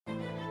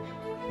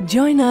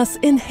Join us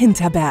in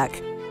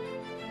Hinterberg,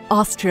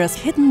 Austria's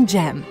hidden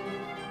gem,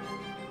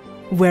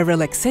 where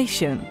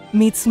relaxation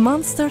meets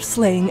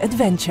monster-slaying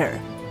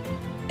adventure.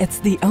 It's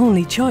the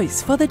only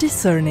choice for the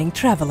discerning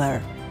traveler.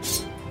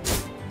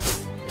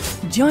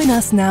 Join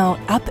us now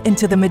up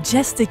into the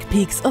majestic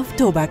peaks of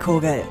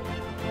Doberkogel,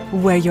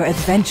 where your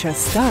adventure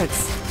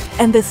starts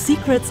and the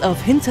secrets of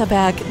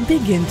Hinterberg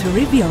begin to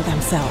reveal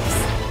themselves.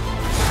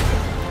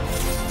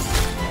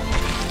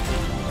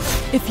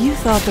 If you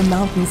thought the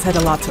mountains had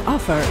a lot to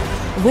offer,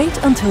 wait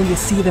until you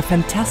see the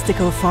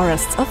fantastical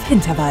forests of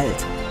Hinterwald.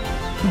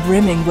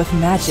 Brimming with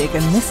magic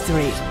and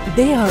mystery,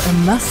 they are a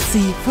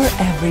must-see for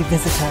every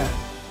visitor.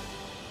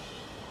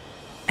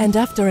 And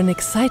after an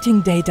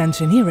exciting day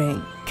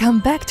dungeoneering,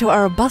 come back to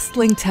our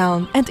bustling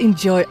town and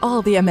enjoy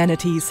all the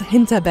amenities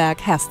Hinterberg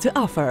has to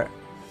offer.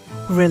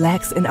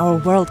 Relax in our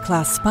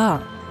world-class spa,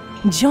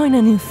 join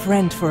a new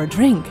friend for a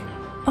drink,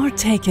 or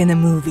take in a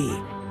movie.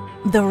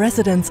 The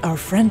residents are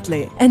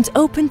friendly and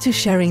open to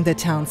sharing the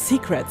town's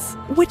secrets,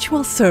 which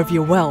will serve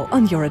you well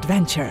on your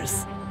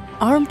adventures.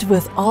 Armed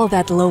with all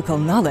that local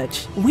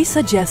knowledge, we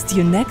suggest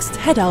you next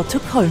head out to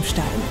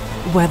Kolmstein,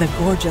 where the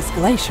gorgeous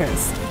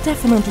glaciers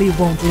definitely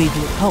won't leave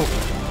you cold.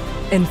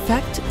 In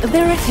fact,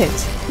 they're a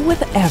hit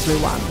with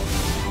everyone.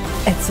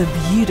 It's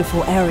a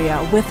beautiful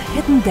area with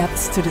hidden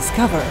depths to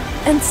discover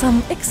and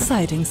some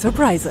exciting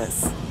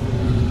surprises.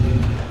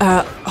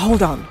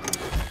 Hold on.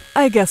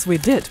 I guess we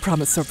did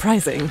promise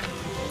surprising.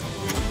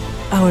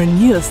 Our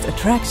newest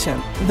attraction,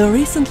 the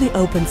recently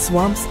opened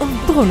swamps of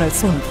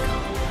Brunelsund.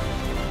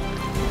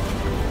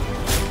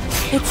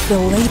 It's the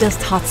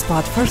latest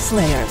hotspot for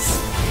slayers,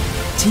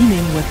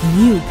 teeming with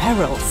new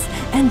perils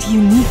and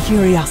unique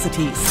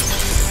curiosities.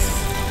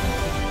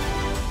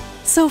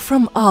 So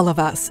from all of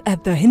us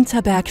at the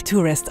Hinterberg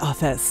Tourist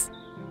Office,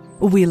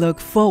 we look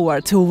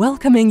forward to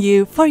welcoming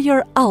you for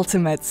your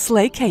ultimate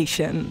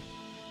Slaycation.